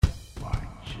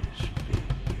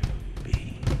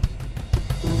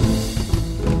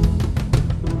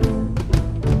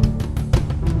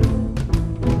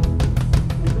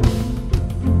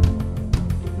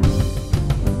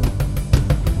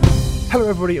Hello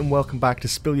everybody and welcome back to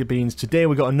Spill Your Beans. Today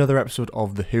we got another episode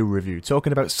of The Who Review,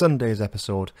 talking about Sunday's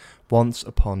episode, Once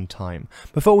Upon Time.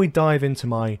 Before we dive into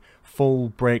my full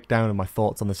breakdown of my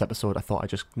thoughts on this episode, I thought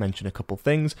I'd just mention a couple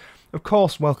things. Of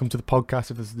course, welcome to the podcast.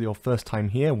 If this is your first time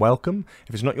here, welcome.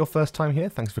 If it's not your first time here,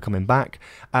 thanks for coming back.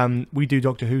 We do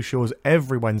Doctor Who shows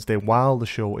every Wednesday while the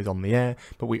show is on the air,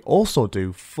 but we also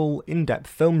do full in-depth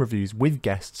film reviews with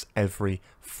guests every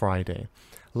Friday.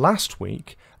 Last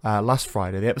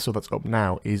Friday, the episode that's up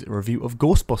now is a review of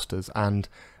Ghostbusters and,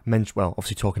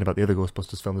 obviously talking about the other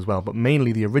Ghostbusters film as well, but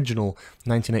mainly the original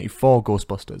 1984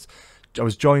 Ghostbusters. I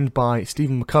was joined by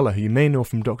Stephen McCullough, who you may know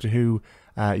from Doctor Who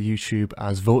YouTube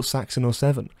as Vote Saxon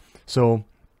 07. So,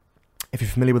 if you're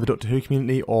familiar with the Doctor Who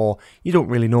community, or you don't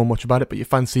really know much about it, but you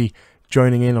fancy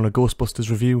joining in on a Ghostbusters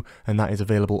review, and that is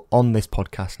available on this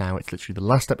podcast now. It's literally the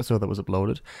last episode that was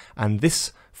uploaded, and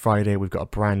this Friday we've got a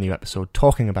brand new episode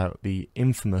talking about the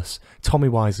infamous Tommy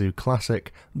Wiseau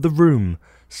classic, The Room.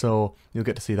 So you'll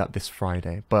get to see that this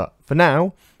Friday. But for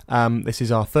now, this is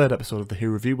our third episode of the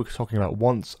Who Review. We're talking about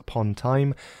Once Upon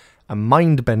Time, a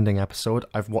mind-bending episode.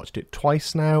 I've watched it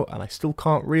twice now, and I still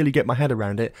can't really get my head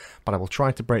around it, but I will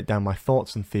try to break down my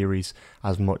thoughts and theories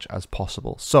as much as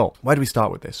possible. So, where do we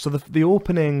start with this? So the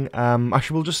opening,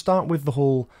 actually we'll just start with the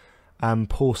whole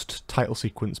post-title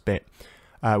sequence bit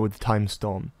with the time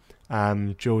storm.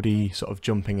 Jodie sort of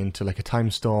jumping into like a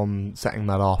time storm, setting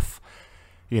that off.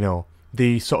 You know,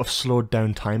 the sort of slowed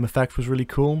down time effect was really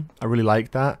cool. I really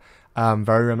liked that.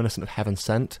 Very reminiscent of Heaven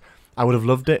Sent. I would have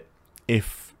loved it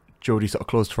if Jodie sort of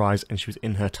closed her eyes and she was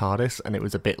in her TARDIS and it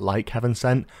was a bit like Heaven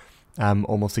Sent,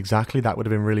 almost exactly. That would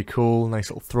have been really cool, nice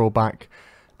little throwback.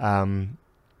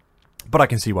 But I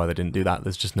can see why they didn't do that.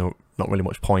 There's just not really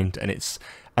much point, and it's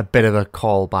a bit of a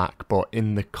callback, but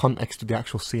in the context of the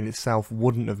actual scene itself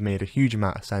wouldn't have made a huge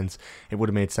amount of sense. It would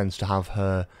have made sense to have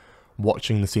her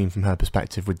watching the scene from her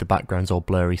perspective with the backgrounds all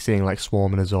blurry, seeing like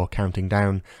Swarm and Azor counting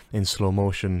down in slow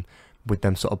motion with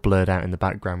them sort of blurred out in the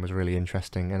background was really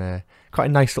interesting, and quite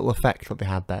a nice little effect that they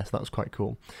had there, so that was quite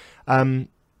cool. As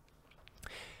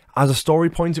a story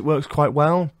point, it works quite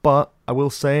well, but I will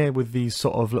say with these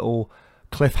sort of little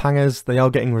cliffhangers, they are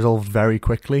getting resolved very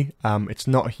quickly. It's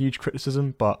not a huge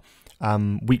criticism, but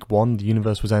week one, the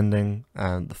universe was ending,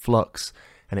 and the flux,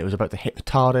 and it was about to hit the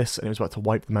TARDIS, and it was about to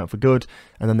wipe them out for good,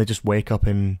 and then they just wake up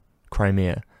in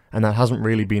Crimea, and that hasn't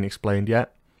really been explained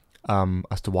yet,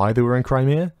 as to why they were in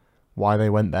Crimea, why they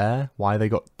went there, why they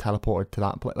got teleported to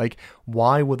that place. Like,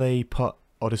 why were they put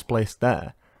or displaced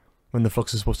there when the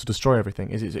flux is supposed to destroy everything?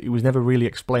 It was never really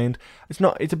explained. It's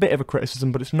a bit of a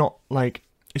criticism, but it's not like,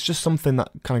 it's just something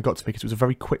that kind of got to me, because it was a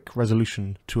very quick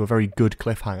resolution to a very good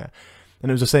cliffhanger.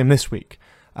 And it was the same this week.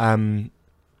 You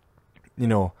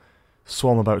know,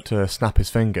 Swarm about to snap his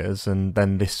fingers, and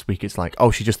then this week it's like,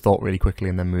 oh, she just thought really quickly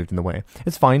and then moved in the way.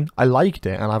 It's fine. I liked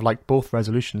it, and I've liked both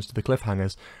resolutions to the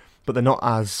cliffhangers, but they're not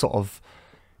as sort of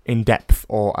in-depth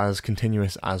or as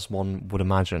continuous as one would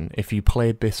imagine. If you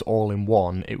played this all in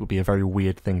one, it would be a very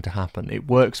weird thing to happen. It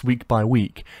works week by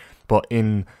week, but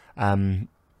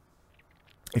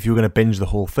if you were going to binge the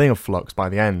whole thing of Flux by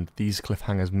the end, these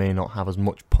cliffhangers may not have as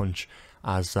much punch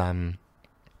as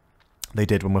they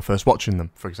did when we're first watching them,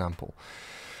 for example.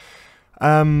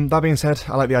 That being said,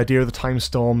 I like the idea of the time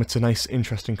storm. It's a nice,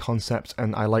 interesting concept,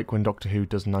 and I like when Doctor Who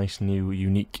does nice, new,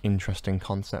 unique, interesting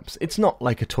concepts. It's not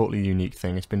like a totally unique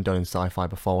thing. It's been done in sci-fi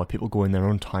before, where people go in their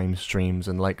own time streams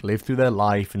and like live through their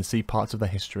life and see parts of their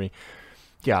history.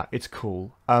 Yeah, it's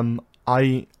cool.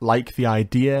 I like the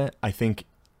idea. I think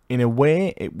in a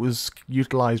way it was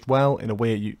utilised well, in a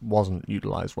way it wasn't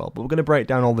utilised well. But we're going to break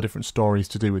down all the different stories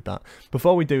to do with that.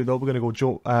 Before we do, though, we're going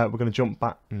to jump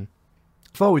back.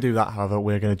 Before we do that, however,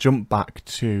 we're going to jump back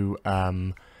to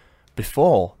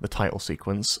before the title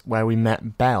sequence, where we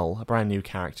met Belle, a brand new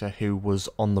character who was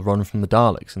on the run from the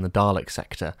Daleks in the Dalek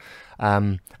sector.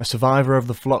 A survivor of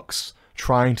the Flux,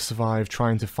 trying to survive,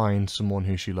 trying to find someone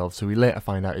who she loves, who we later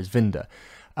find out is Vinda.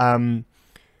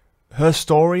 Her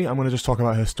story, I'm going to just talk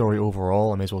about her story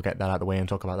overall. I may as well get that out of the way and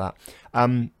talk about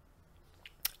that.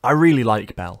 I really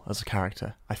like Belle as a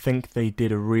character. I think they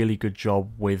did a really good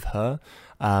job with her.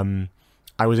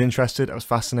 I was interested, I was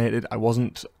fascinated, I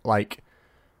wasn't like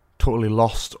totally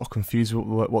lost or confused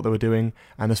with what they were doing.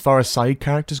 And as far as side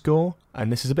characters go,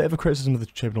 and this is a bit of a criticism of the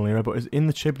Chibnall era, but in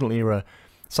the Chibnall era,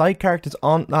 side characters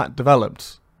aren't that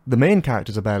developed. The main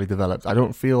characters are barely developed. I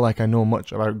don't feel like I know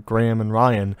much about Graham and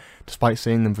Ryan, despite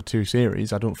seeing them for 2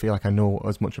 series. I don't feel like I know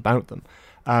as much about them.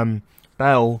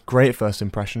 Belle, great first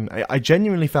impression. I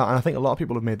genuinely felt, and I think a lot of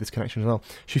people have made this connection as well,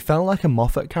 she felt like a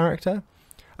Moffat character.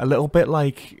 A little bit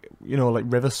like, you know, like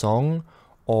River Song,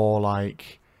 or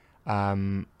like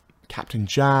Captain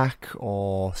Jack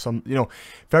or some,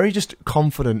 very just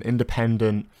confident,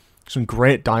 independent, some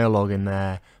great dialogue in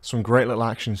there, some great little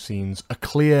action scenes, a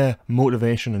clear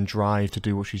motivation and drive to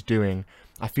do what she's doing.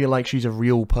 I feel like she's a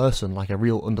real person, like a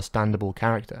real understandable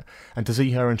character. And to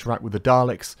see her interact with the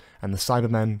Daleks and the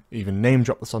Cybermen, even name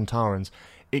drop the Sontarans,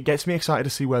 it gets me excited to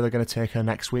see where they're going to take her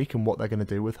next week and what they're going to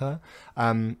do with her.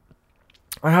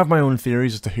 I have my own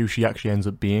theories as to who she actually ends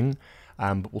up being,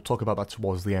 but we'll talk about that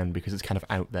towards the end because it's kind of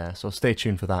out there, so stay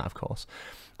tuned for that, of course.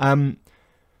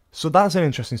 So that's an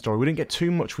interesting story. We didn't get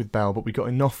too much with Belle, but we got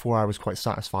enough where I was quite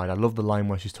satisfied. I love the line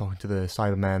where she's talking to the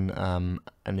Cybermen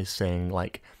and is saying,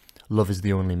 like, love is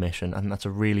the only mission. I think that's a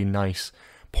really nice,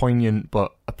 poignant,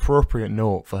 but appropriate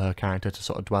note for her character to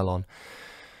sort of dwell on.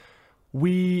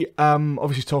 We,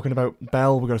 obviously talking about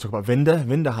Belle, we're going to talk about Vinder.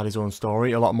 Vinder had his own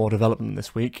story, a lot more development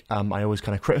this week. I always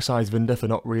kind of criticise Vinder for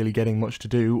not really getting much to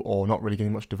do, or not really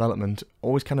getting much development.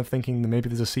 Always kind of thinking that maybe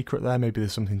there's a secret there, maybe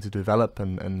there's something to develop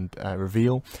and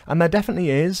reveal. And there definitely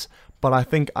is, but I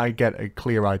think I get a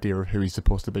clear idea of who he's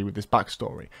supposed to be with this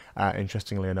backstory,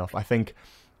 interestingly enough. I think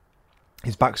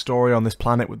his backstory on this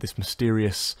planet with this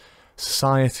mysterious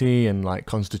society and like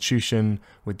constitution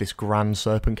with this grand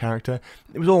serpent character,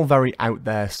 it was all very out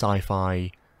there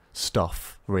sci-fi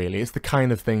stuff, really. It's the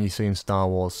kind of thing you see in Star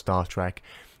Wars, Star Trek.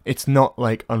 It's not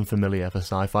like unfamiliar for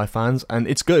sci-fi fans, and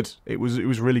it's good. It was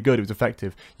really good. It was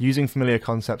effective. Using familiar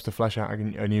concepts to flesh out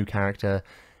a new character,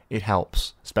 it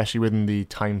helps, especially within the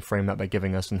time frame that they're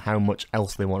giving us and how much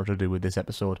else they wanted to do with this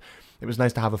episode. It was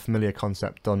nice to have a familiar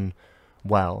concept done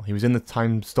well. He was in the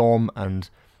time storm and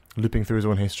looping through his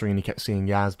own history, and he kept seeing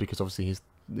Yaz because obviously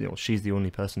she's the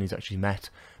only person he's actually met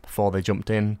before they jumped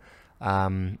in.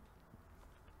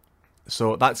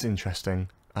 So that's interesting.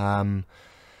 I'm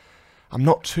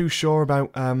not too sure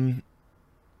about kind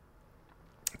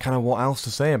of what else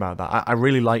to say about that. I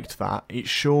really liked that. It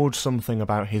showed something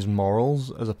about his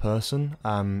morals as a person,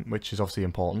 which is obviously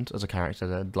important as a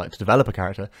character. I'd like to develop a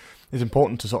character. It's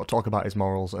important to sort of talk about his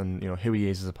morals and who he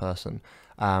is as a person.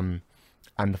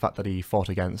 And the fact that he fought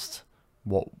against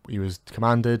what he was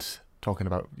commanded, talking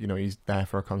about, he's there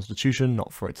for a constitution,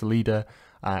 not for its leader.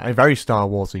 A very Star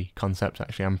Wars-y concept,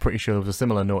 actually. I'm pretty sure there was a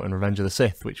similar note in Revenge of the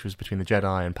Sith, which was between the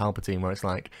Jedi and Palpatine, where it's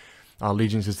like, our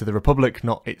allegiance is to the Republic,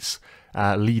 not its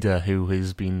leader, who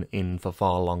has been in for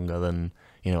far longer than,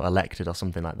 elected or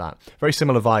something like that. Very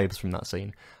similar vibes from that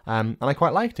scene. And I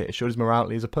quite liked it. It showed his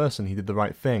morality as a person. He did the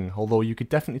right thing, although you could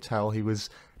definitely tell he was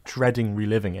dreading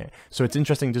reliving it. So it's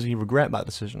interesting, does he regret that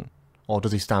decision? Or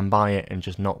does he stand by it and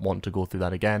just not want to go through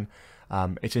that again?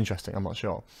 It's interesting, I'm not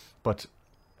sure. But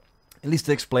at least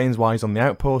it explains why he's on the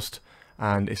outpost,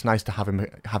 and it's nice to have him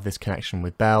have this connection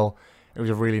with Belle. It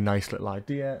was a really nice little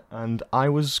idea, and I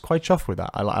was quite chuffed with that.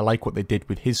 I like what they did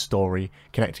with his story,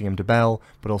 connecting him to Belle,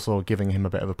 but also giving him a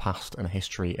bit of a past and a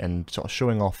history, and sort of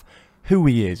showing off who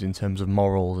he is in terms of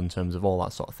morals, in terms of all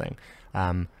that sort of thing.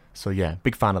 So yeah,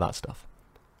 big fan of that stuff.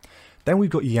 Then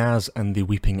we've got Yaz and the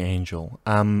Weeping Angel.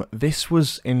 This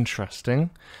was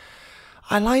interesting.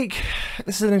 This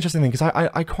is an interesting thing, because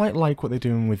I quite like what they're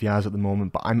doing with Yaz at the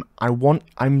moment, but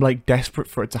I'm like desperate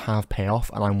for it to have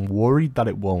payoff, and I'm worried that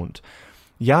it won't.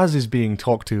 Yaz is being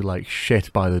talked to like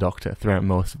shit by the Doctor throughout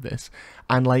most of this,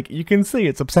 and like you can see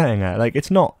it's upsetting her. Like,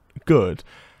 it's not good.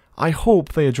 I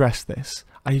hope they address this.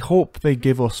 I hope they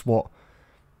give us what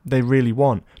they really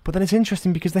want. But then it's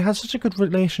interesting because they had such a good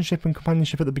relationship and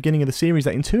companionship at the beginning of the series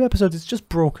that in 2 episodes it's just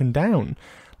broken down.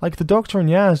 Like, the Doctor and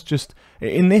Yaz just,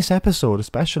 in this episode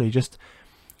especially, just,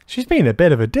 she's being a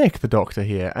bit of a dick, the Doctor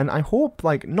here, and I hope,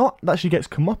 like, not that she gets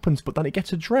comeuppance, but that it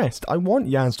gets addressed. I want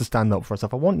Yaz to stand up for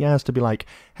herself. I want Yaz to be like,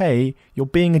 hey, you're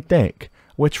being a dick.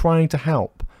 We're trying to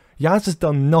help. Yaz has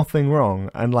done nothing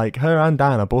wrong, and like her and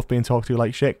Dan are both being talked to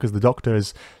like shit because the Doctor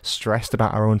is stressed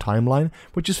about our own timeline,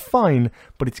 which is fine,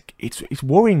 but it's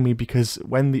worrying me because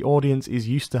when the audience is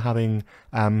used to having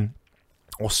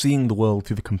or seeing the world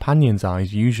through the companion's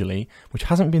eyes usually, which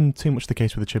hasn't been too much the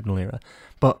case with the Chibnall era,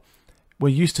 but we're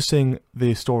used to seeing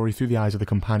the story through the eyes of the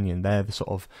companion. They're the sort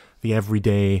of the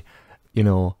everyday,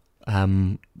 the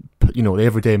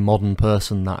everyday modern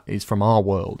person that is from our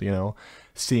world,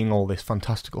 seeing all this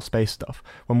fantastical space stuff.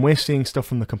 When we're seeing stuff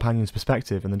from the companion's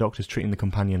perspective and the Doctor's treating the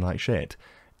companion like shit,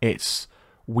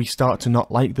 we start to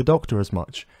not like the Doctor as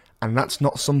much, and that's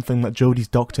not something that Jodie's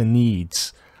Doctor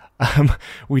needs.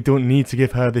 We don't need to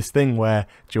give her this thing where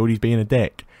Jodie's being a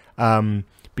dick,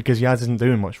 because Yaz isn't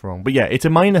doing much wrong. But yeah, it's a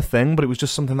minor thing, but it was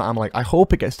just something that I'm like, I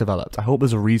hope it gets developed. I hope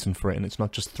there's a reason for it, and it's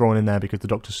not just thrown in there because the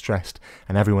Doctor's stressed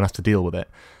and everyone has to deal with it.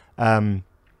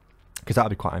 Because that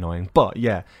would be quite annoying. But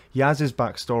yeah, Yaz's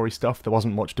backstory stuff, there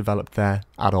wasn't much developed there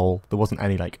at all. There wasn't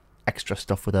any like extra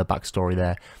stuff with her backstory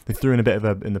there. They threw in a bit of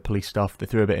her in the police stuff. They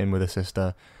threw a bit in with her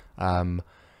sister.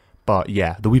 But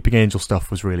yeah, the Weeping Angel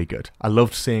stuff was really good. I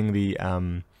loved seeing the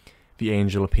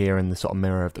angel appear in the sort of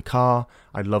mirror of the car.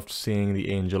 I loved seeing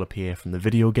the angel appear from the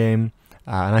video game.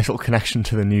 A nice little connection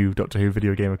to the new Doctor Who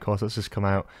video game, of course, that's just come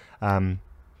out.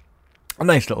 A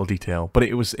nice little detail, but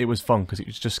it was fun because it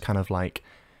was just kind of like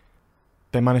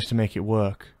they managed to make it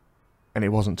work, and it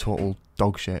wasn't total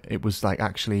dog shit. It was like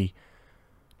actually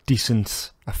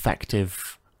decent,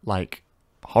 effective, like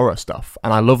horror stuff.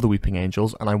 And I love the Weeping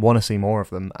Angels, and I want to see more of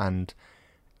them. And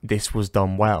this was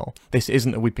done well. This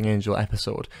isn't a Weeping Angel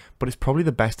episode, but it's probably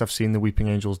the best I've seen the Weeping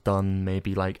Angels done,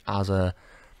 maybe like as a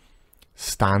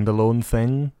standalone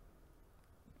thing,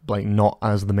 like not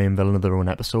as the main villain of their own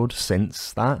episode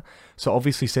since that. So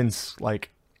obviously since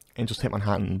like Angels Take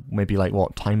Manhattan, maybe like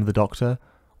what, Time of the Doctor,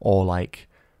 or like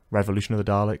Revolution of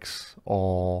the Daleks,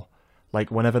 or like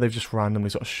whenever they've just randomly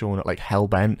sort of shown it, like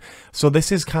Hellbent. So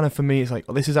this is kind of, for me, it's like,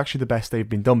 this is actually the best they've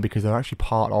been done because they're actually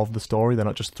part of the story. They're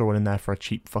not just thrown in there for a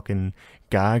cheap fucking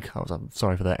gag. I'm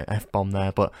sorry for the F-bomb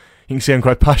there, but you can see I'm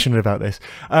quite passionate about this.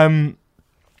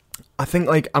 I think,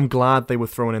 like, I'm glad they were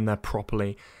thrown in there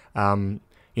properly.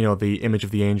 You know, the image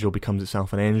of the angel becomes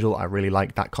itself an angel. I really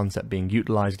like that concept being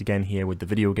utilised again here with the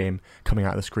video game coming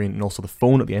out of the screen, and also the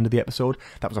phone at the end of the episode.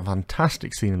 That was a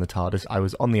fantastic scene in the TARDIS. I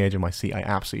was on the edge of my seat. I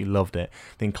absolutely loved it.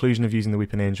 The inclusion of using the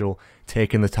Weeping Angel,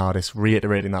 taking the TARDIS,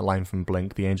 reiterating that line from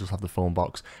Blink, the angels have the phone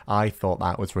box. I thought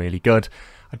that was really good.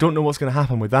 I don't know what's going to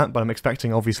happen with that, but I'm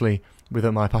expecting, obviously, with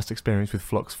my past experience with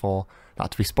Flux, for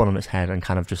that to be spun on its head and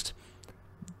kind of just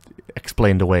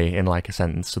explained away in like a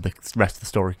sentence so the rest of the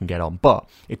story can get on. But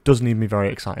it does leave me very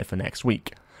excited for next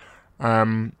week.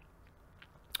 Obviously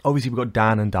we've got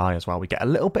Dan and Di as well. We get a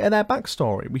little bit of their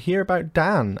backstory. We hear about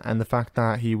Dan and the fact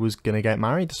that he was going to get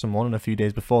married to someone, and a few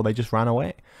days before they just ran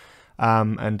away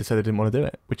and decided they didn't want to do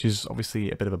it, which is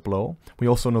obviously a bit of a blow. We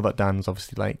also know that Dan's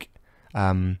obviously like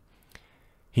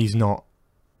he's not,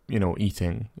 you know,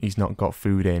 eating. He's not got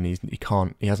food in.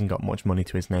 He hasn't got much money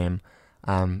to his name.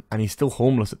 And he's still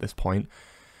homeless at this point.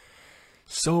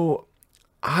 So,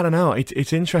 I don't know,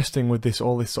 it's interesting with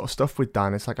all this sort of stuff with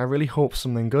Dan. It's like, I really hope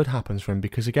something good happens for him,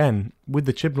 because again, with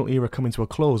the Chibnall era coming to a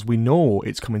close, we know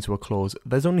it's coming to a close.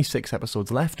 There's only 6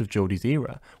 episodes left of Jodie's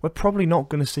era. We're probably not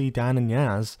going to see Dan and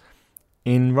Yaz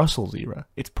in Russell's era.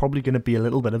 It's probably going to be a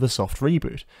little bit of a soft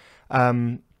reboot.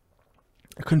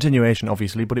 A continuation,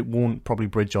 obviously, but it won't probably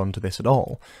bridge on to this at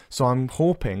all. So I'm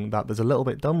hoping that there's a little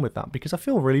bit done with that, because I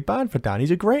feel really bad for Dan.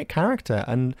 He's a great character,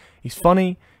 and he's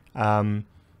funny.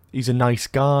 He's a nice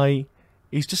guy.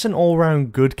 He's just an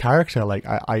all-round good character. Like,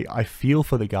 I feel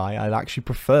for the guy. I'd actually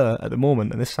prefer, at the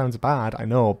moment, and this sounds bad, I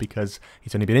know, because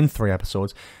he's only been in 3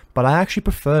 episodes, but I actually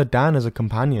prefer Dan as a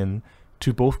companion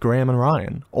to both Graham and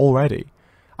Ryan already.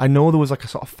 I know there was like a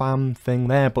sort of fan thing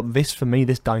there, but this, for me,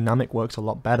 this dynamic works a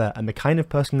lot better. And the kind of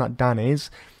person that Dan is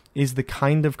the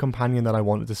kind of companion that I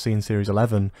wanted to see in Series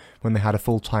 11 when they had a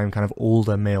full-time kind of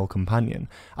older male companion.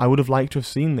 I would have liked to have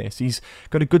seen this. He's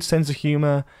got a good sense of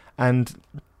humour, and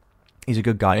he's a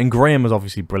good guy. And Graham was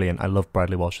obviously brilliant. I love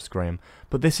Bradley Walsh as Graham.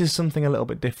 But this is something a little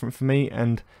bit different for me,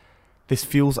 and this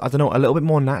feels, I don't know, a little bit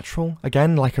more natural.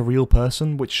 Again, like a real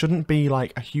person, which shouldn't be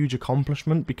like a huge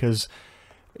accomplishment, because,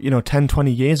 you know, 10,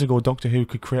 20 years ago, Doctor Who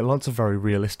could create lots of very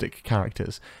realistic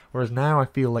characters. Whereas now I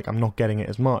feel like I'm not getting it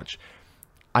as much.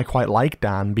 I quite like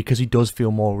Dan because he does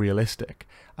feel more realistic.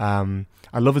 I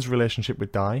love his relationship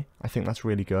with Di. I think that's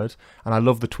really good. And I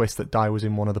love the twist that Di was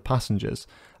in one of the passengers.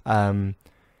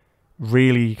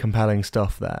 Really compelling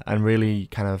stuff there, and really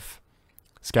kind of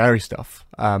scary stuff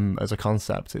as a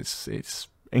concept. It's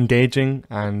engaging,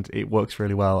 and it works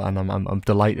really well, and I'm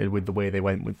delighted with the way they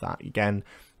went with that. Again,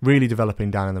 really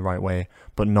developing Dan in the right way,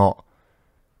 but not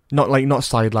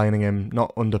sidelining him,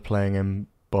 not underplaying him,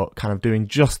 but kind of doing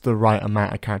just the right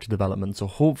amount of character development. So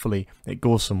hopefully it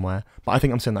goes somewhere. But I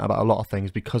think I'm saying that about a lot of things,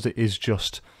 because it is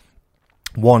just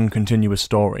one continuous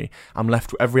story. I'm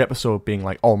left with every episode being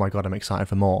like, oh my god, I'm excited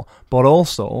for more. But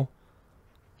also,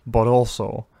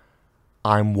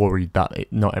 I'm worried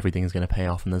that not everything is going to pay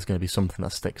off, and there's going to be something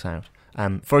that sticks out.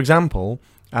 For example,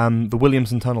 the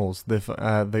Williamson tunnels,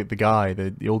 the guy,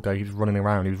 the old guy who's running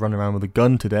around, he was running around with a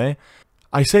gun today.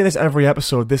 I say this every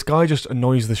episode, this guy just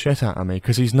annoys the shit out of me,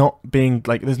 because he's not being,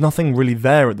 like, there's nothing really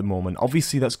there at the moment.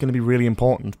 Obviously that's going to be really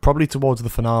important, probably towards the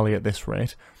finale at this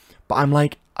rate. But I'm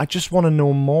like, I just want to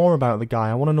know more about the guy.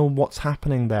 I want to know what's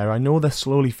happening there. I know they're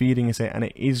slowly feeding us it, and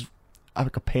it is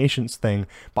like a patience thing,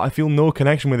 but I feel no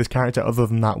connection with his character other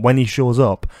than that when he shows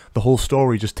up, the whole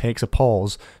story just takes a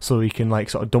pause so he can like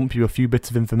sort of dump you a few bits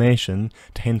of information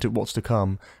to hint at what's to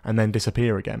come and then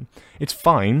disappear again. It's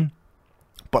fine,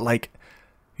 But like,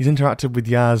 he's interacted with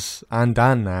Yaz and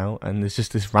Dan now, and there's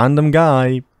just this random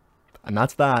guy, and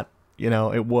that's that. You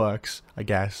know, it works, I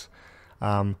guess.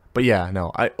 But yeah,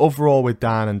 no, overall with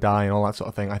Dan and Di and all that sort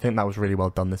of thing, I think that was really well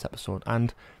done this episode,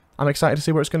 and I'm excited to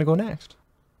see where it's going to go next.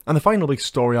 And the final big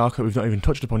story arc that we've not even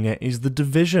touched upon yet is the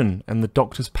Division and the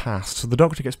Doctor's past. So the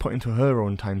Doctor gets put into her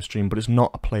own time stream, but it's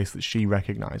not a place that she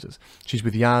recognises. She's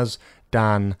with Yaz,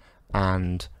 Dan,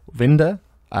 and Vinder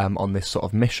on this sort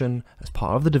of mission as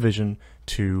part of the Division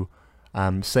to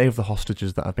save the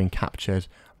hostages that have been captured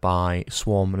by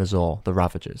Swarm and Azor, the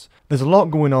Ravagers. There's a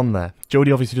lot going on there.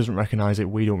 Jodie obviously doesn't recognise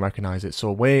it, we don't recognise it,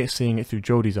 so we're seeing it through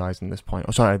Jodie's eyes in this point.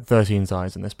 Oh, sorry, 13's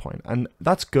eyes in this point. And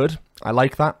that's good. I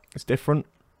like that. It's different.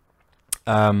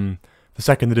 The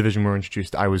second the Division were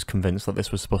introduced, I was convinced that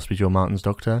this was supposed to be Jo Martin's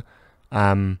Doctor.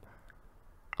 And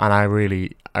I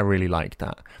really liked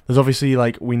that. There's obviously,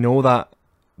 like, we know that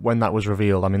when that was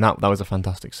revealed, I mean, that was a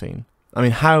fantastic scene. I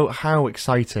mean, how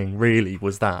exciting really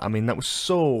was that? I mean, that was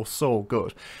so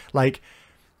good. Like,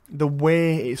 the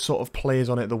way it sort of plays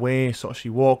on it, the way sort of she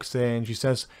walks in, she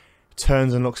says,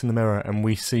 turns and looks in the mirror, and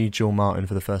we see Jo Martin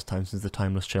for the first time since the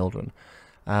Timeless Children.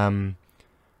 And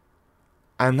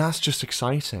that's just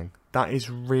exciting. That is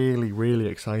really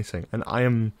exciting. And I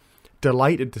am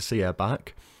delighted to see her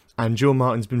back. And Jo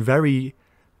Martin's been very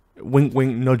wink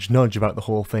nudge about the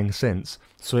whole thing since.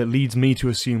 So it leads me to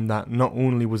assume that not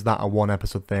only was that a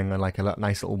one-episode thing and like a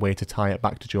nice little way to tie it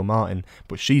back to Jo Martin,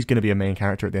 but she's going to be a main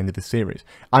character at the end of the series.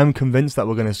 I'm convinced that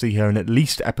we're going to see her in at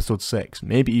least episode 6,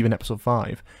 maybe even episode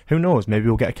 5. Who knows? Maybe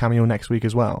we'll get a cameo next week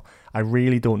as well. I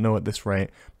really don't know at this rate,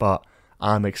 but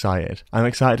I'm excited. I'm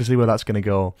excited to see where that's going to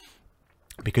go,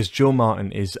 because Jo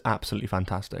Martin is absolutely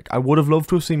fantastic. I would have loved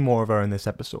to have seen more of her in this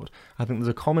episode. I think there's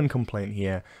a common complaint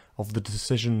here of the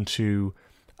decision to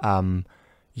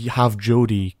have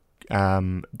Jodie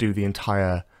do the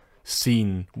entire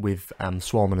scene with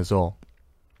Swarm and Azor,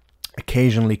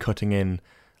 occasionally cutting in,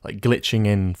 like glitching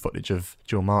in footage of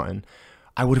Jo Martin.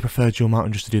 I would have preferred Jo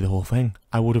Martin just to do the whole thing.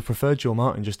 I would have preferred Jo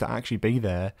Martin just to actually be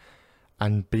there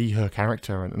and be her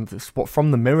character, and from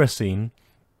the mirror scene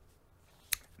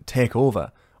take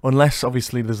over. Unless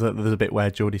obviously there's a bit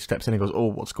where Jodie steps in and goes, oh,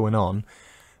 what's going on?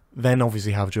 Then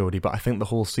obviously have Jodie, but I think the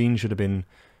whole scene should have been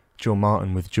Jo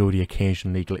Martin with Jodie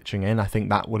occasionally glitching in. I think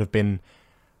that would have been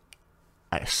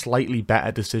a slightly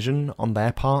better decision on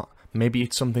their part. Maybe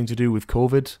it's something to do with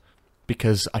COVID,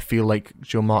 because I feel like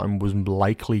Jo Martin was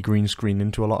likely green screened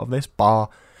into a lot of this, bar...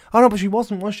 Oh no, but she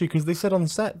wasn't, was she? Because they said on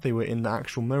set they were in the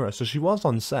actual mirror, so she was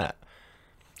on set.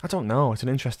 I don't know, it's an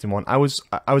interesting one. I was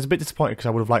a bit disappointed because I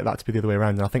would have liked that to be the other way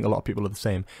around, and I think a lot of people are the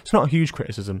same. It's not a huge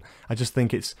criticism, I just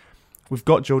think it's... We've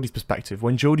got Jodie's perspective.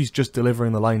 When Jodie's just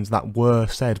delivering the lines that were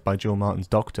said by Jo Martin's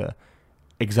Doctor,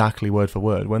 exactly word for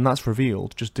word, when that's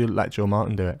revealed, just let Jo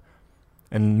Martin do it.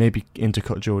 And maybe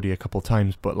intercut Jodie a couple of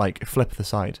times, but like flip the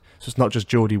side. So it's not just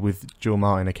Jodie with Jo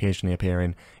Martin occasionally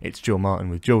appearing, it's Jo Martin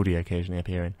with Jodie occasionally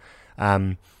appearing.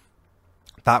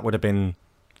 That would have been,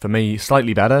 for me,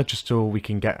 slightly better, just so we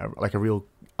can get a real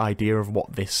idea of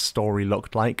what this story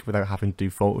looked like without having to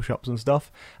do photoshops and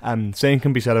stuff. Same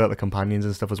can be said about the companions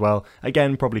and stuff as well.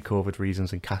 Again, probably COVID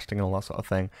reasons and casting and all that sort of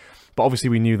thing. But obviously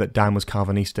we knew that Dan was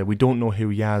Carvanista. We don't know who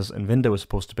Yaz and Vinder were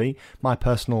supposed to be. My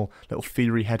personal little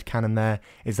theory headcanon there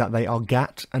is that they are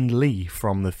Gat and Lee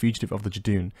from The Fugitive of the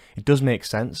Judoon. It does make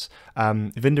sense.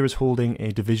 Vinder is holding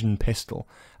a Division pistol.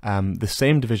 The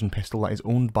same Division pistol that is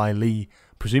owned by Lee,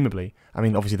 presumably. I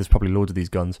mean, obviously there's probably loads of these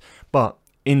guns. But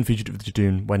in Fugitive of the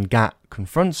Judoon, when Gat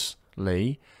confronts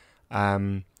Lee,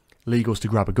 Lee goes to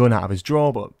grab a gun out of his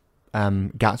drawer, but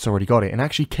Gat's already got it, and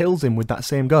actually kills him with that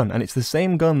same gun. And it's the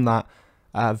same gun that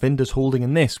Vinder's holding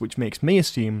in this, which makes me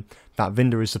assume that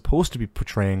Vinder is supposed to be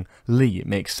portraying Lee. It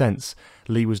makes sense.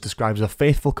 Lee was described as a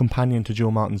faithful companion to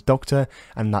Jo Martin's Doctor,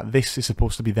 and that this is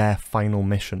supposed to be their final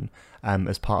mission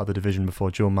as part of the Division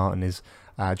before Jo Martin's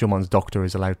Doctor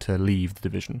is allowed to leave the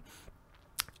Division.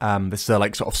 This is a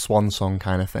like sort of swan song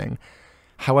kind of thing.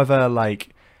 However,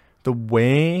 like the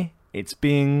way it's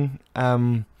being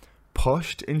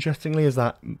pushed, interestingly, is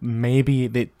that maybe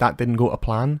that didn't go to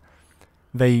plan.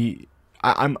 My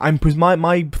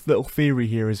little theory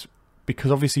here is,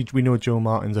 because obviously we know Jo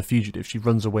Martin's a fugitive. She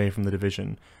runs away from the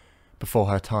Division before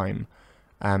her time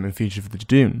in Fugitive of the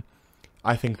Judoon.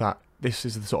 I think that this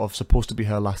is sort of supposed to be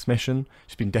her last mission.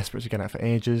 She's been desperate to get out for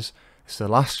ages. It's her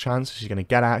last chance. She's going to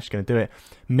get out. She's going to do it.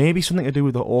 Maybe something to do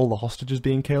with all the hostages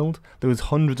being killed. There was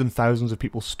hundreds and thousands of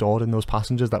people stored in those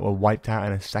passengers that were wiped out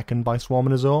in a second by Swarm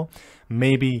and Azor.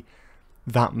 Maybe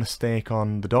that mistake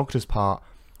on the Doctor's part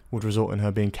would result in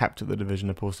her being kept at the Division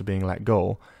opposed to being let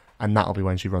go, and that'll be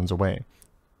when she runs away.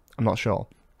 I'm not sure.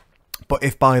 But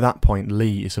if by that point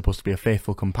Lee is supposed to be a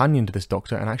faithful companion to this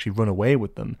Doctor and actually run away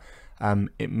with them,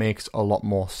 it makes a lot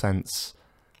more sense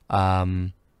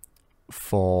for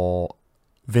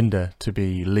Vinder to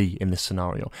be Lee in this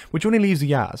scenario, which only leaves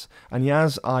Yaz. And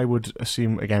Yaz, I would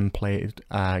assume, again, played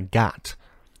Gat.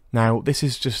 Now, this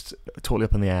is just totally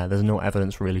up in the air. There's no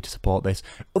evidence really to support this,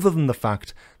 other than the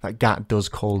fact that Gat does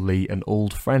call Lee an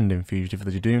old friend in Fugitive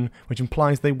of the Judoon, which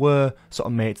implies they were sort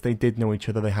of mates, they did know each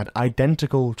other, they had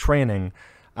identical training,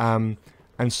 and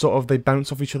sort of they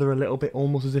bounce off each other a little bit,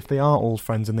 almost as if they are old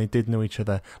friends and they did know each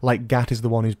other, like Gat is the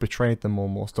one who's betrayed them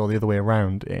almost, or the other way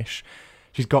around-ish.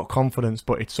 She's got confidence,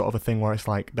 but it's sort of a thing where it's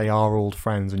like they are old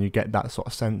friends, and you get that sort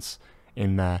of sense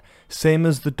in there. Same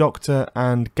as the Doctor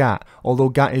and Gat, although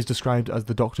Gat is described as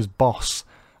the Doctor's boss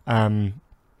in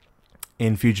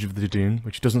Fugitive of the Judoon,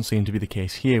 which doesn't seem to be the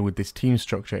case here with this team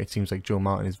structure. It seems like Jo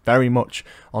Martin is very much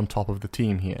on top of the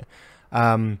team here.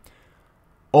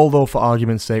 Although, for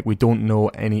argument's sake, we don't know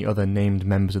any other named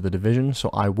members of the division, so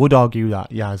I would argue that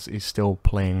Yaz is still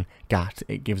playing Gat.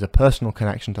 It gives a personal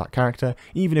connection to that character,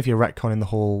 even if you're retconning the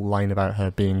whole line about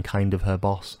her being kind of her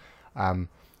boss.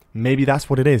 Maybe that's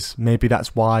what it is. Maybe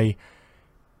that's why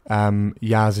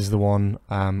Yaz is the one,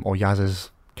 or Yaz's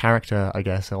character, I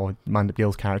guess, or Mandip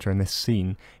Gill's character in this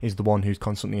scene, is the one who's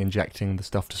constantly injecting the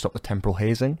stuff to stop the temporal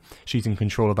hazing. She's in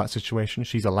control of that situation.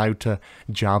 She's allowed to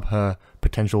jab her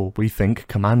potential, we think,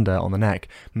 commander on the neck.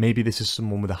 Maybe this is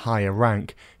someone with a higher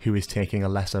rank who is taking a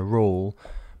lesser role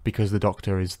because the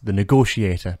Doctor is the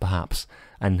negotiator, perhaps,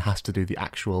 and has to do the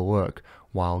actual work,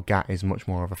 while Gat is much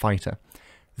more of a fighter.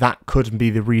 That could be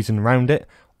the reason around it,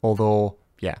 although,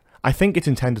 yeah, I think it's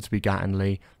intended to be Gat and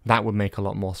Lee. That would make a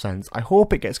lot more sense. I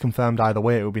hope it gets confirmed either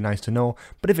way. It would be nice to know.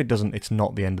 But if it doesn't, it's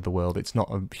not the end of the world. It's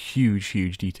not a huge,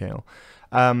 huge detail.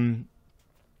 I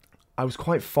was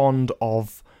quite fond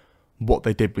of what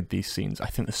they did with these scenes. I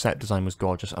think the set design was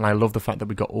gorgeous. And I love the fact that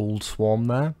we got Old Swarm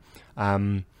there.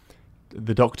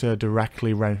 The Doctor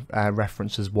directly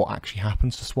references what actually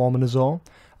happens to Swarm and Azor.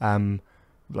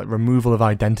 Like removal of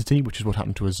identity, which is what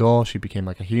happened to Azor. She became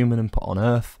like a human and put on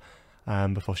Earth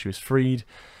before she was freed.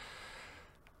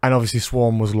 And obviously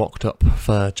Swarm was locked up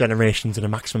for generations in a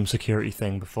maximum security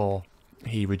thing before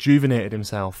he rejuvenated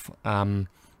himself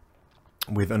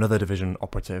with another division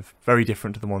operative. Very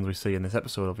different to the ones we see in this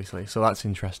episode, obviously. So that's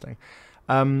interesting.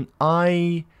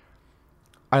 I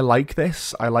like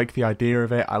this. I like the idea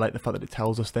of it. I like the fact that it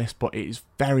tells us this, but it is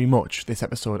very much, this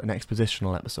episode, an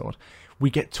expositional episode. We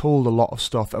get told a lot of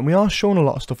stuff, and we are shown a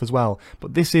lot of stuff as well,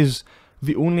 but this is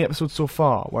the only episode so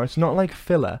far where it's not like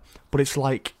filler, but it's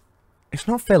like, it's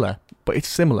not filler, but it's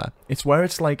similar. It's where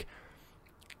it's like,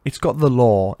 it's got the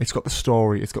lore, it's got the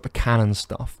story, it's got the canon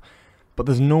stuff, but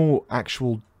there's no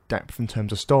actual depth in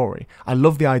terms of story. I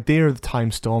love the idea of the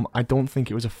time storm. I don't think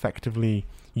it was effectively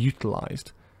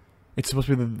utilised. It's supposed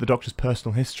to be the Doctor's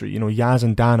personal history. You know, Yaz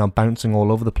and Dan are bouncing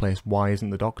all over the place. Why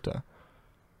isn't the Doctor?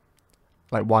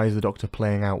 Like, why is the Doctor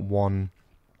playing out one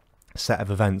set of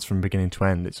events from beginning to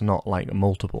end? It's not like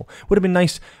multiple. Would have been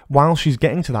nice, while she's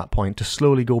getting to that point, to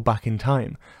slowly go back in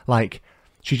time. Like,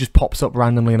 she just pops up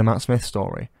randomly in a Matt Smith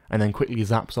story, and then quickly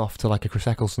zaps off to like a Chris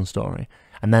Eccleston story.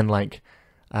 And then like,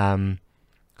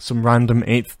 some random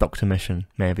 8th Doctor mission,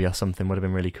 maybe, or something would have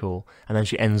been really cool. And then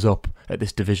she ends up at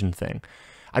this division thing.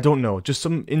 I don't know, just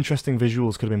some interesting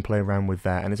visuals could have been played around with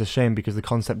there, and it's a shame because the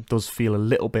concept does feel a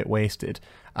little bit wasted,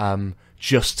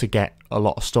 just to get a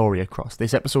lot of story across.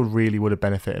 This episode really would have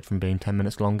benefited from being 10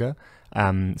 minutes longer,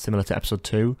 similar to episode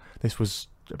 2. This was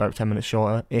about 10 minutes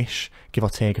shorter-ish, give or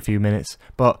take a few minutes,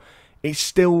 but it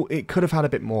could have had a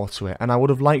bit more to it, and I would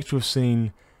have liked to have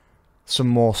seen some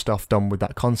more stuff done with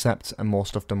that concept, and more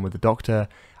stuff done with the Doctor.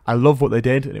 I love what they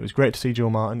did, and it was great to see Jo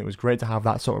Martin, it was great to have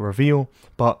that sort of reveal,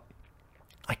 but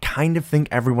I kind of think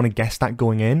everyone had guessed that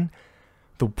going in.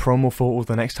 The promo photos,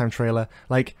 the Next Time trailer,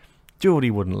 like,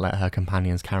 Jodie wouldn't let her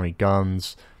companions carry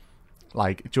guns.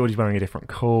 Like, Jodie's wearing a different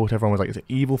coat. Everyone was like, is it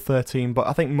Evil 13? But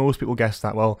I think most people guessed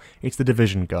that, well, it's the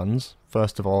Division guns,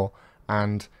 first of all.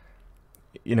 And,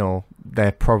 you know,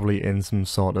 they're probably in some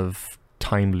sort of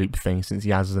time loop thing, since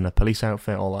Yaz is in a police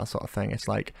outfit, all that sort of thing. It's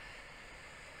like,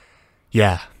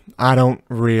 yeah, I don't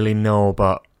really know,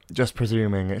 but just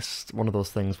presuming, it's one of those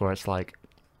things where it's like,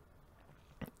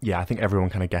 yeah, I think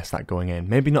everyone kind of guessed that going in.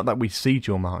 Maybe not that we see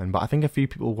Jo Martin, but I think a few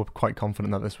people were quite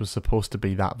confident that this was supposed to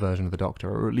be that version of the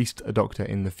Doctor, or at least a Doctor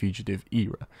in the Fugitive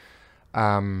era.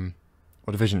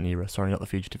 Or Division era, sorry, not the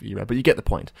Fugitive era, but you get the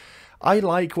point. I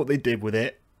like what they did with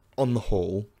it, on the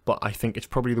whole, but I think it's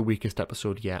probably the weakest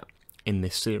episode yet in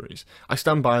this series. I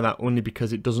stand by that only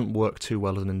because it doesn't work too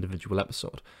well as an individual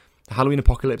episode. The Halloween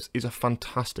Apocalypse is a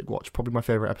fantastic watch, probably my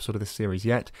favourite episode of this series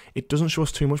yet. It doesn't show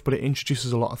us too much, but it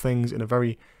introduces a lot of things in a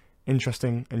very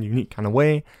interesting and unique kind of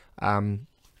way.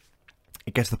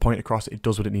 It gets the point across, it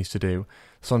does what it needs to do.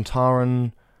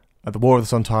 Sontaran, the War of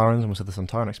the Sontarans, I almost said the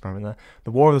Sontaran experiment there.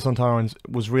 The War of the Sontarans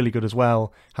was really good as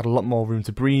well, had a lot more room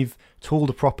to breathe, told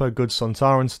a proper good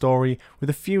Sontaran story, with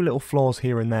a few little flaws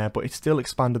here and there, but it still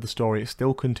expanded the story, it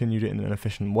still continued it in an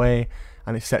efficient way,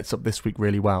 and it sets up this week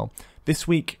really well. This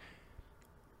week,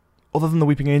 other than the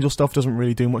Weeping Angel stuff, doesn't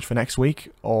really do much for next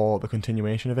week, or the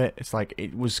continuation of it. It's like,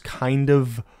 it was kind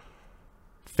of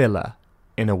filler,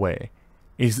 in a way.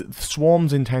 Is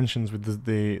Swarm's intentions with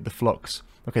the Flux.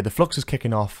 Okay, the Flux is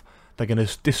kicking off, they're going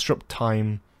to disrupt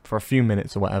time for a few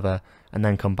minutes or whatever, and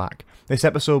then come back. This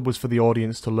episode was for the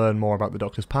audience to learn more about the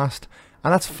Doctor's past,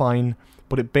 and that's fine,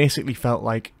 but it basically felt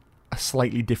like a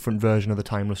slightly different version of the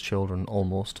Timeless Children,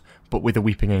 almost, but with a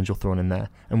Weeping Angel thrown in there,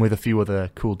 and with a few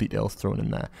other cool details thrown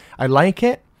in there. I like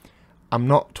it, I'm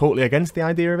not totally against the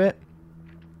idea of it,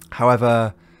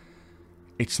 however,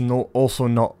 it's also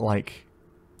not like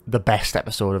the best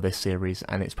episode of this series,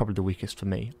 and it's probably the weakest for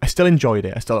me. I still enjoyed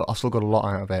it, I still got a lot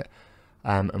out of it,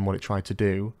 and what it tried to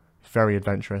do. Very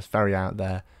adventurous, very out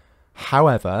there.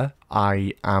 However,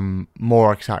 I am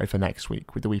more excited for next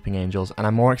week with the Weeping Angels, and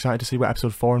I'm more excited to see where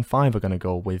episode 4 and 5 are going to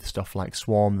go with stuff like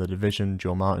Swarm, The Division,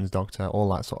 Jo Martin's Doctor, all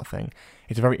that sort of thing.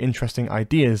 It's very interesting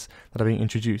ideas that are being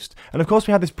introduced. And of course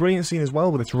we had this brilliant scene as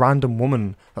well with this random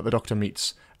woman that the Doctor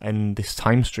meets in this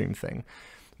time stream thing.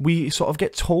 We sort of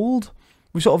get told,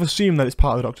 we sort of assume that it's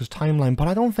part of the Doctor's timeline, but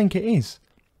I don't think it is.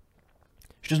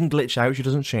 She doesn't glitch out, she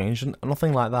doesn't change,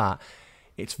 nothing like that.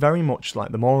 It's very much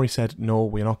like the Maori said, no,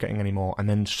 we're not getting any more. And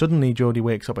then suddenly Jodie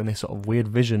wakes up in this sort of weird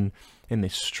vision in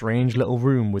this strange little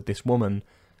room with this woman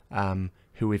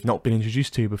who we've not been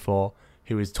introduced to before,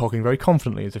 who is talking very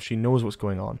confidently as if she knows what's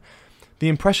going on. The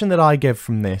impression that I get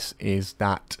from this is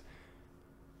that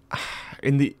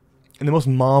in the most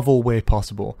Marvel way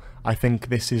possible, I think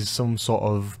this is some sort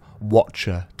of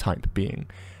Watcher type being.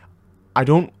 I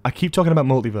keep talking about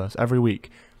multiverse every week,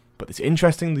 but it's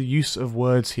interesting the use of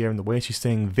words here and the way she's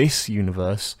saying this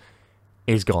universe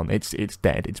is gone. It's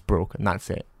dead. It's broken. That's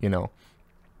it. You know,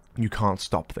 you can't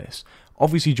stop this.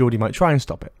 Obviously, Jodie might try and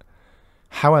stop it.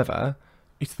 However,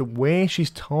 it's the way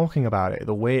she's talking about it,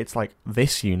 the way it's like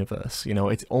this universe. You know,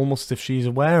 it's almost as if she's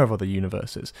aware of other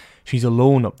universes. She's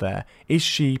alone up there. Is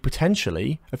she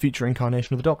potentially a future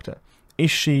incarnation of the Doctor?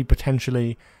 Is she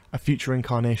potentially a future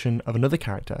incarnation of another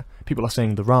character? People are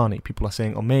saying the Rani, people are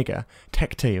saying Omega,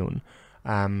 Tecteun.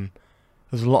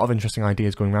 There's a lot of interesting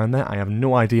ideas going around there. I have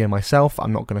no idea myself,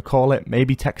 I'm not going to call it.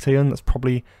 Maybe Tecteun, that's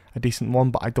probably a decent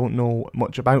one, but I don't know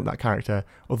much about that character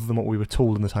other than what we were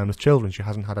told in The Timeless Children. She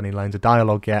hasn't had any lines of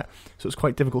dialogue yet, so it's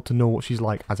quite difficult to know what she's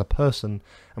like as a person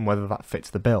and whether that fits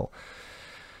the bill.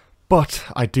 But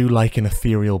I do like an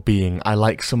ethereal being. I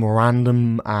like some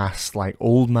random ass, like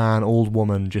old man, old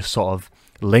woman, just sort of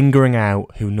lingering out,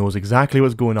 who knows exactly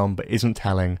what's going on but isn't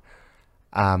telling,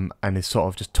 and is sort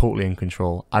of just totally in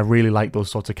control. I really like those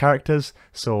sorts of characters,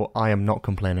 so I am not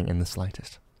complaining in the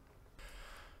slightest.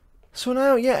 So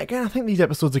now, yeah, again, I think these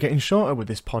episodes are getting shorter with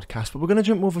this podcast, but we're going to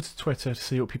jump over to Twitter to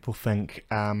see what people think,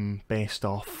 based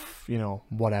off, you know,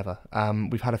 whatever.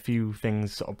 We've had a few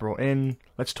things sort of brought in.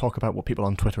 Let's talk about what people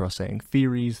on Twitter are saying.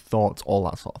 Theories, thoughts, all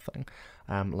that sort of thing.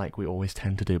 Like we always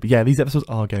tend to do. But yeah, these episodes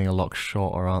are getting a lot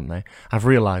shorter, aren't they? I've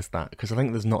realised that, because I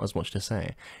think there's not as much to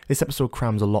say. This episode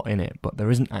crams a lot in it, but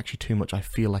there isn't actually too much I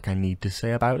feel like I need to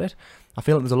say about it. I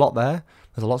feel like there's a lot there.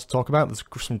 There's a lot to talk about. There's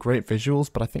some great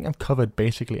visuals, but I think I've covered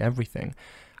basically everything.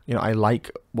 You know, I like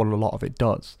what a lot of it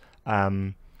does.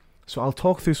 So I'll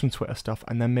talk through some Twitter stuff,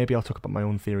 and then maybe I'll talk about my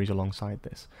own theories alongside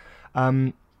this.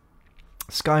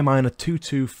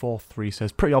 SkyMiner2243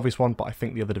 says, pretty obvious one, but I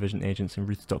think the other Division agents in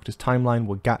Ruth's Doctor's timeline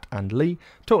were Gat and Lee.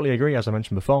 Totally agree, as I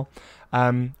mentioned before.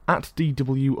 At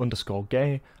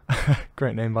DW_gay,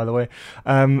 great name by the way,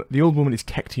 the old woman is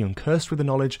Tecteun, cursed with the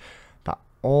knowledge that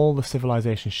all the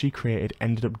civilizations she created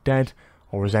ended up dead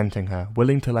or resenting her,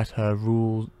 willing to let her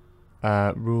rules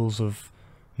of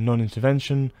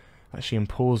non-intervention that she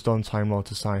imposed on Time Lord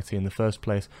society in the first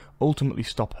place ultimately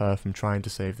stop her from trying to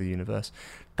save the universe.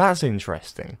 That's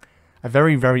interesting. A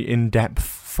very, very in-depth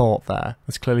thought there.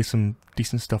 There's clearly some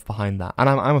decent stuff behind that. And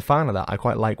I'm a fan of that. I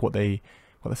quite like what they're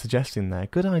suggesting there.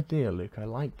 Good idea, Luke. I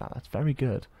like that. That's very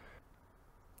good.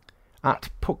 At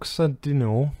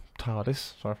Puxadino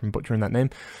TARDIS, sorry if I'm butchering that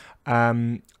name,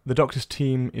 the Doctor's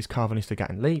team is Carvanista, Gat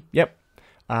and Lee. Yep.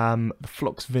 The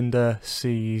Flux Vinder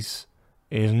sees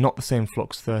is not the same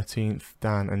Flux 13th,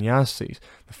 Dan and Yaz sees.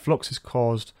 The Flux is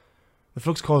caused The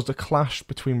flux caused a clash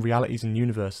between realities and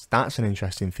universes. That's an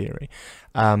interesting theory.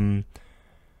 And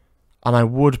I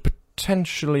would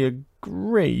potentially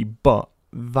agree, but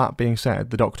that being said,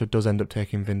 the Doctor does end up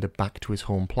taking Vinder back to his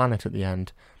home planet at the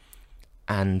end.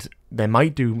 And they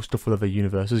might do stuff with other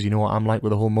universes. You know what I'm like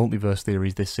with the whole multiverse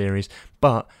theories this series.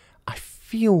 But I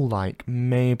feel like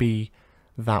maybe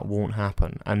that won't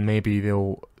happen. And maybe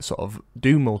they'll sort of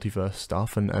do multiverse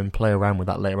stuff and play around with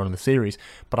that later on in the series.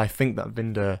 But I think that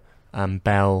Vinder,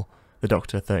 Bel, the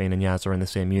Doctor, 13 and Yaz are in the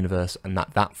same universe. And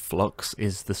that flux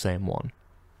is the same one.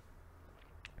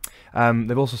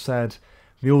 They've also said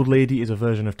the old lady is a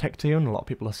version of Tecteun. A lot of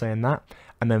people are saying that.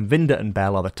 And then Vinder and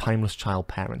Bel are the timeless child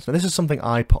parents. Now, this is something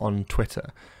I put on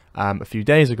Twitter a few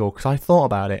days ago because I thought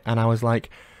about it and I was like,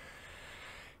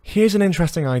 here's an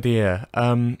interesting idea.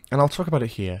 And I'll talk about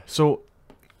it here. So,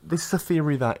 this is a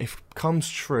theory that, if it comes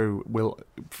true, will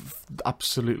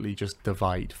absolutely just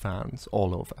divide fans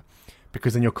all over.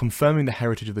 Because then you're confirming the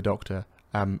heritage of the Doctor,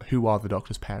 who are the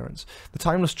Doctor's parents. The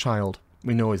timeless child,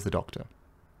 we know, is the Doctor.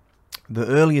 The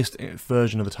earliest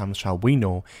version of the timeless child we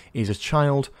know is a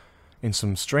child in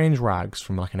some strange rags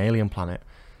from like an alien planet,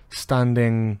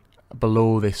 standing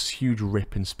below this huge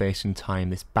rip in space and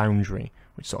time, this boundary,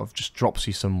 which sort of just drops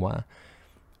you somewhere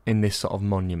in this sort of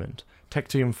monument.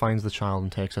 Tecteun finds the child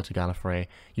and takes her to Gallifrey.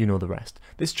 You know the rest.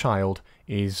 This child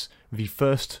is the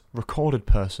first recorded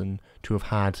person to have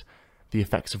had the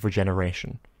effects of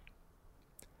regeneration.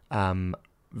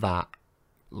 That,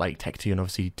 like, Tecteun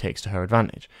obviously takes to her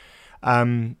advantage.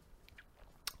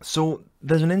 So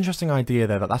there's an interesting idea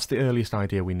there that's the earliest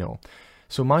idea we know.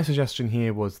 So my suggestion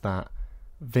here was that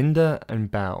Vinder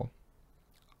and Bel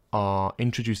are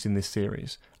introduced in this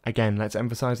series. Again, let's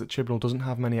emphasize that Chibnall doesn't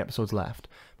have many episodes left.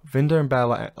 Vinder and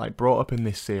Bel are like brought up in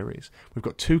this series. We've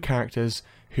got two characters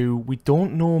who we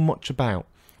don't know much about.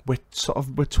 We're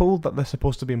told that they're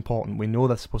supposed to be important. We know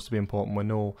they're supposed to be important. We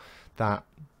know that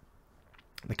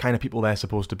the kind of people they're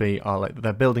supposed to be are like,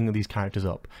 they're building these characters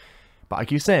up. But I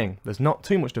keep saying, there's not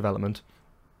too much development.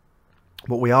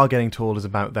 What we are getting told is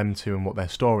about them two and what their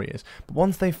story is. But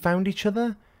once they've found each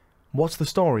other, what's the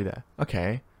story there?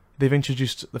 Okay, they've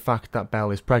introduced the fact that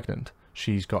Bel is pregnant.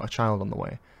 She's got a child on the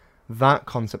way. That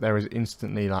concept there is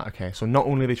instantly like, okay, so not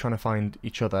only are they trying to find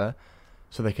each other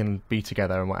so they can be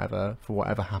together and whatever, for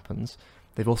whatever happens,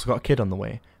 they've also got a kid on the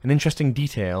way. An interesting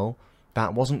detail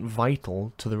that wasn't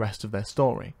vital to the rest of their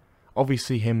story.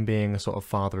 Obviously, him being a sort of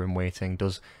father in waiting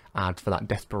does add for that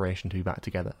desperation to be back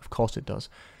together. Of course it does.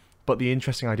 But the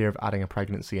interesting idea of adding a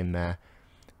pregnancy in there,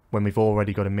 when we've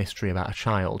already got a mystery about a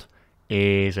child,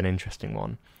 is an interesting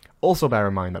one. Also bear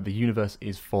in mind that the universe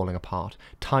is falling apart.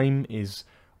 Time is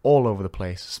all over the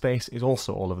place. Space is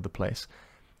also all over the place.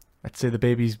 Let's say the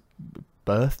baby's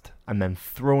birthed and then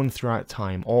thrown throughout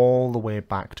time all the way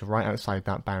back to right outside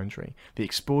that boundary. The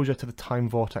exposure to the time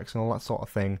vortex and all that sort of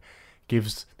thing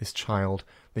gives this child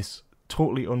this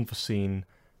totally unforeseen,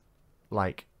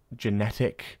 like,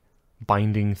 genetic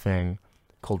binding thing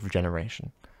called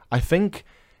regeneration. I think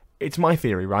it's my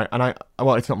theory, right? And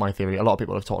well, it's not my theory. A lot of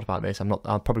people have talked about this. I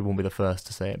probably won't be the first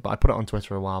to say it, but I put it on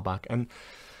Twitter a while back, and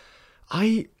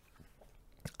I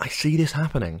see this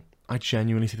happening. I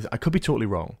genuinely see this. I could be totally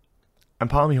wrong, and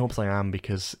part of me hopes I am,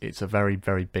 because it's a very,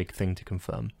 very big thing to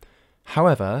confirm.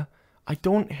 However, I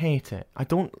don't hate it. I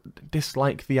don't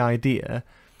dislike the idea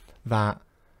that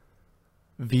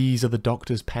these are the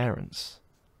Doctor's parents.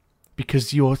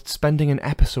 Because you're spending an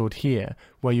episode here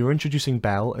where you're introducing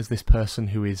Bel as this person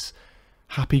who is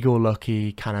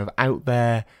happy-go-lucky, kind of out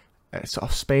there, sort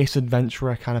of space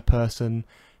adventurer kind of person.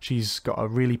 She's got a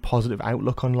really positive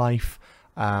outlook on life.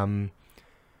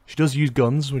 She does use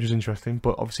guns, which is interesting,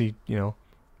 but obviously, you know,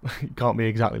 it can't be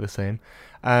exactly the same.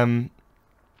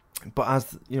 But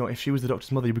as, you know, if she was the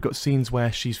Doctor's mother, we've got scenes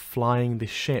where she's flying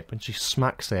this ship and she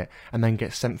smacks it and then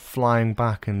gets sent flying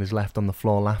back and is left on the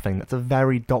floor laughing. That's a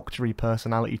very Doctor-y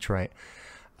personality trait.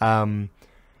 There's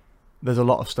a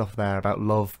lot of stuff there about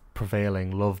love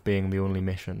prevailing, love being the only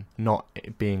mission, not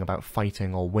it being about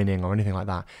fighting or winning or anything like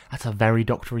that. That's a very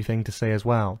Doctor-y thing to say as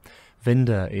well.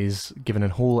 Vinder is given a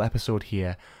whole episode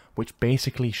here which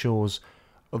basically shows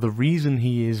the reason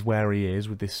he is where he is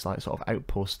with this like sort of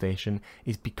outpost station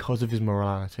is because of his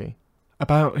morality.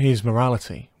 About his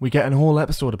morality, we get a whole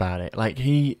episode about it. Like,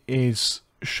 he is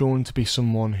shown to be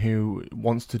someone who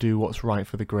wants to do what's right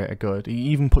for the greater good. He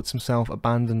even puts himself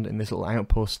abandoned in this little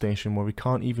outpost station where he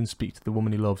can't even speak to the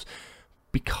woman he loves,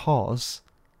 because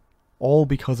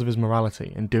of his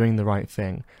morality and doing the right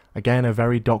thing. Again, a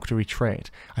very Doctor-y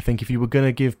trait. I think if you were going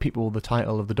to give people the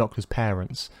title of the Doctor's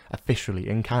parents officially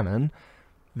in canon,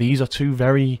 these are two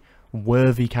very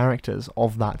worthy characters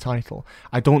of that title.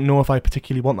 I don't know if I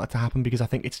particularly want that to happen, because I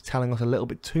think it's telling us a little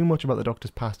bit too much about the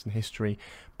Doctor's past and history,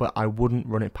 but I wouldn't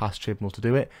run it past Chibnall to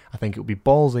do it. I think it would be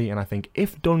ballsy, and I think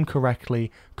if done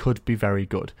correctly, could be very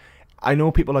good. I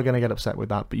know people are going to get upset with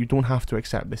that, but you don't have to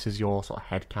accept this as your sort of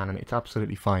headcanon. It's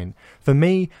absolutely fine. For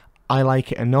me, I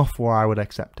like it enough where I would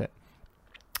accept it.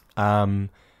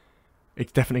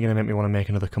 It's definitely going to make me want to make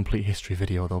another complete history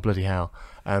video, though, bloody hell.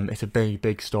 It's a big,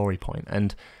 big story point.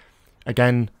 And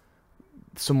again,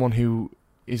 someone who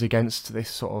is against this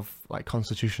sort of like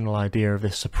constitutional idea of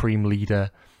this supreme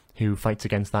leader who fights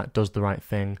against that, does the right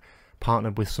thing,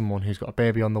 partnered with someone who's got a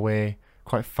baby on the way,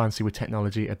 quite fancy with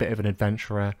technology, a bit of an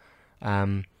adventurer,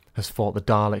 has fought the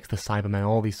Daleks, the Cybermen,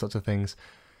 all these sorts of things.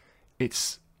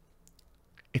 It's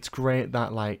great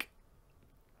that, like,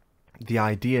 the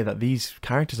idea that these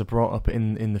characters are brought up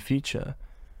in the future,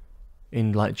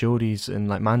 in like Jodie's and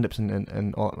like Mandip's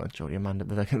and all, well, Jodie and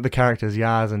Mandip, the characters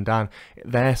Yaz and Dan,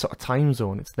 their sort of time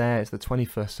zone. It's there. It's the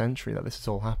 21st century that this is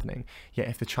all happening. Yet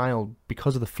if the child,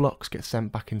 because of the flux, gets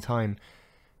sent back in time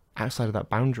outside of that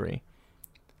boundary,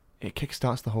 it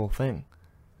kickstarts the whole thing.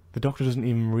 The Doctor doesn't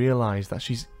even realise that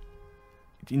she's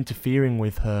interfering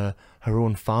with her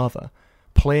own father,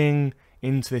 playing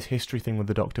into this history thing with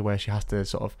the Doctor where she has to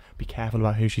sort of be careful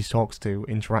about who she talks to,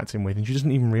 interacting with, and she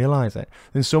doesn't even realise it.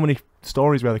 There's so many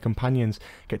stories where the companions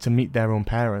get to meet their own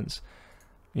parents,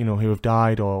 you know, who have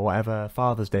died or whatever,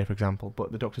 Father's Day for example,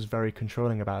 but the Doctor's very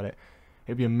controlling about it.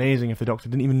 It'd be amazing if the Doctor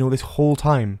didn't even know this whole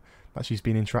time that she's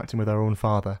been interacting with her own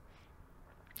father.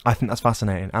 I think that's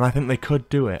fascinating, and I think they could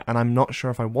do it, and I'm not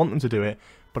sure if I want them to do it,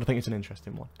 but I think it's an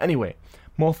interesting one. Anyway,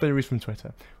 more theories from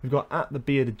Twitter. We've got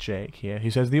 @thebeardedjake here,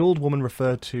 who says the old woman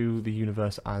referred to the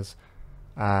universe as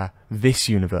this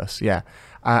universe,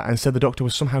 and said the Doctor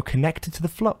was somehow connected to the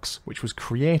Flux, which was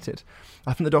created.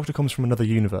 I think the Doctor comes from another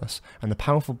universe, and the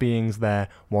powerful beings there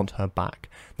want her back.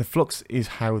 The Flux is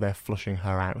how they're flushing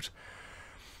her out.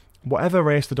 Whatever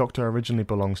race the Doctor originally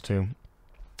belongs to,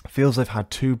 feels they've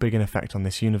had too big an effect on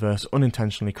this universe,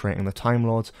 unintentionally creating the Time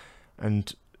Lords,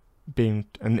 and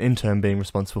in turn being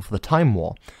responsible for the Time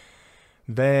War.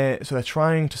 They're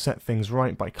trying to set things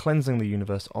right by cleansing the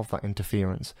universe of that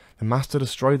interference. The Master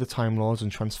destroyed the Time Lords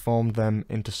and transformed them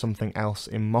into something else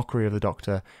in mockery of the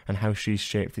Doctor and how she's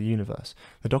shaped the universe.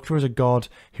 The Doctor is a god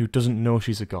who doesn't know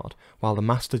she's a god, while the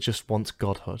Master just wants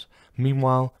godhood.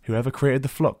 Meanwhile, whoever created the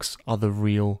Flux are the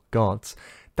real gods.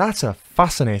 That's a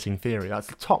fascinating theory. That's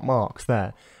the top marks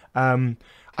there.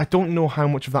 I don't know how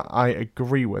much of that I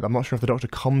agree with. I'm not sure if the Doctor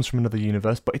comes from another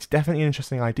universe, but it's definitely an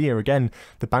interesting idea. Again,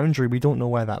 the boundary, we don't know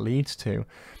where that leads to.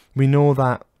 We know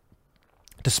that,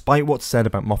 despite what's said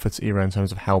about Moffat's era in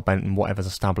terms of Hellbent and whatever's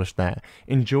established there,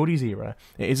 in Jodie's era,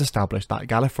 it is established that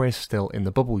Gallifrey is still in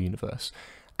the bubble universe.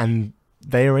 And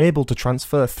they are able to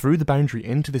transfer through the boundary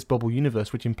into this bubble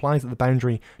universe, which implies that the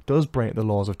boundary does break the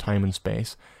laws of time and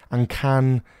space and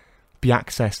can be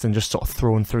accessed and just sort of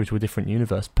thrown through to a different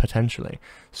universe, potentially.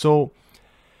 So,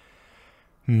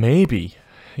 maybe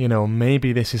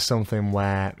this is something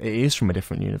where it is from a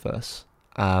different universe,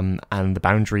 and the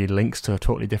boundary links to a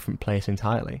totally different place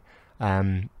entirely.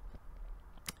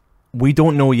 We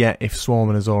don't know yet if Swarm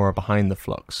and Azor are behind the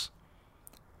Flux.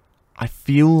 I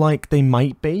feel like they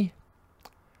might be,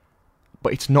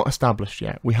 but it's not established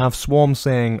yet. We have Swarm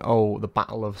saying, oh, the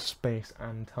battle of space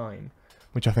and time,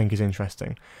 which I think is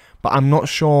interesting. But I'm not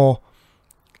sure,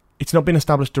 it's not been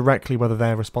established directly whether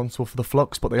they're responsible for the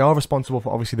Flux, but they are responsible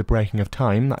for obviously the breaking of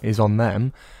time, that is on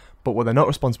them. But what they're not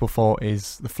responsible for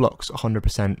is the Flux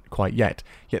 100% quite yet.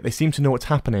 Yet they seem to know what's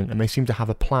happening, and they seem to have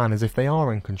a plan as if they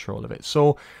are in control of it.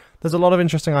 So there's a lot of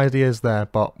interesting ideas there,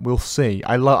 but we'll see.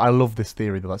 I love this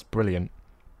theory though, that's brilliant.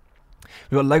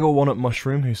 We've got Lego One Up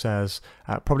Mushroom, who says,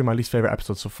 probably my least favourite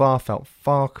episode so far, felt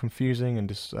far confusing and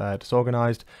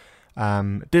disorganised.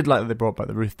 Did like that they brought back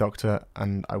the Ruth Doctor,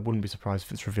 and I wouldn't be surprised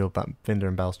if it's revealed that Vinder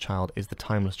and Bell's child is the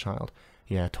Timeless Child.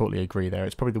 Yeah, totally agree there.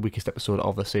 It's probably the weakest episode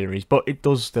of the series, but it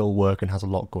does still work and has a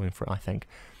lot going for it, I think.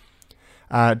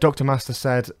 Dr. Master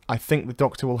said, I think the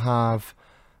Doctor will have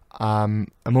a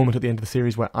moment at the end of the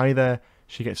series where either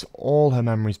she gets all her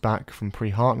memories back from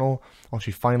pre-Hartnell, or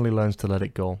she finally learns to let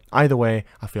it go. Either way,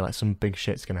 I feel like some big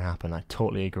shit's going to happen. I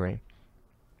totally agree.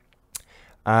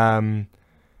 We got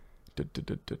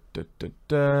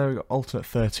Alternate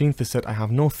 13th. They said, I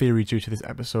have no theory due to this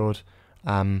episode,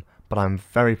 but I'm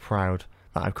very proud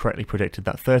that I've correctly predicted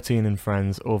that 13 and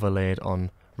Friends overlaid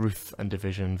on Ruth and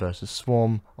Division versus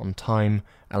Swarm on time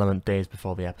element days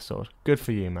before the episode. Good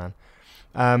for you,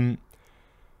 man.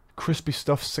 Crispy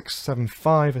Stuff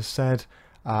 675 has said,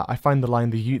 I find the line,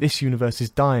 this universe is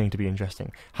dying, to be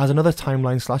interesting. Has another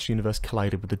timeline/universe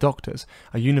collided with the Doctor's?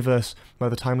 A universe where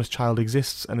the timeless child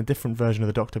exists and a different version of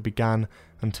the Doctor began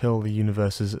until the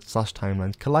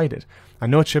universes/timelines collided. I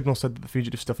know Chibnall said that the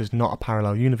fugitive stuff is not a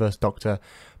parallel universe Doctor,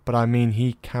 but I mean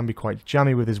he can be quite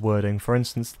jammy with his wording. For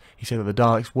instance, he said that the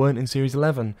Daleks weren't in Series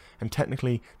 11, and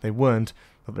technically they weren't,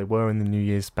 but they were in the New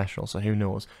Year's special, so who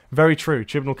knows. Very true,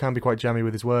 Chibnall can be quite jammy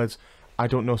with his words. I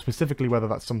don't know specifically whether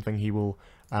that's something he will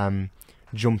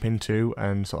jump into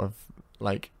and sort of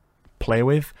like play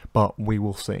with, but we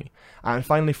will see. And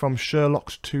finally, from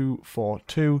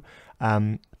Sherlock's242,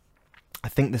 I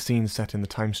think the scenes set in the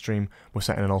time stream were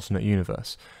set in an alternate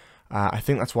universe. I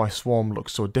think that's why Swarm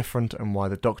looks so different and why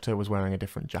the Doctor was wearing a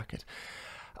different jacket.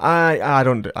 I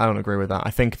don't agree with that. I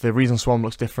think the reason Swarm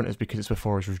looks different is because it's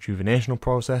before his rejuvenational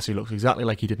process. He looks exactly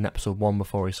like he did in episode 1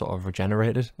 before he sort of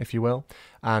regenerated, if you will.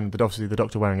 And obviously the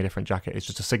Doctor wearing a different jacket is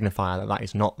just a signifier that that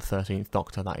is not the 13th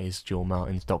Doctor, that is Joe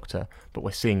Martin's Doctor, but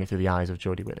we're seeing it through the eyes of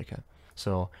Jodie Whittaker.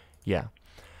 So, yeah.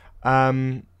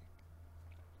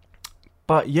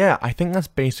 But yeah, I think that's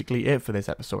basically it for this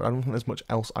episode. I don't think there's much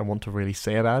else I want to really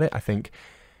say about it. I think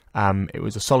it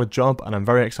was a solid job, and I'm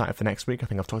very excited for next week. I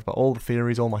think I've talked about all the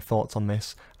theories, all my thoughts on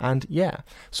this, and yeah.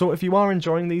 So if you are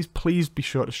enjoying these, please be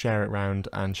sure to share it around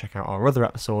and check out our other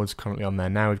episodes currently on there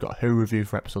now. We've got a Who review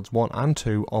for episodes 1 and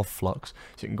 2 of Flux,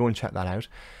 so you can go and check that out.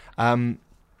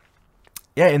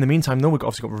 Yeah, in the meantime, though, we've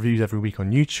obviously got reviews every week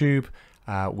on YouTube.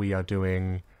 We are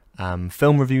doing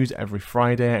film reviews every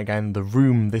Friday. Again, The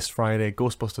Room this Friday,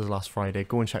 Ghostbusters last Friday.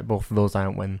 Go and check both of those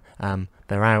out when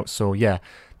they're out. So yeah,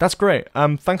 that's great.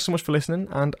 Thanks so much for listening,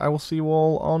 and I will see you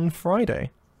all on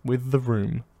Friday with The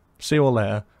Room. See you all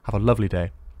later. Have a lovely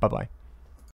day. Bye bye.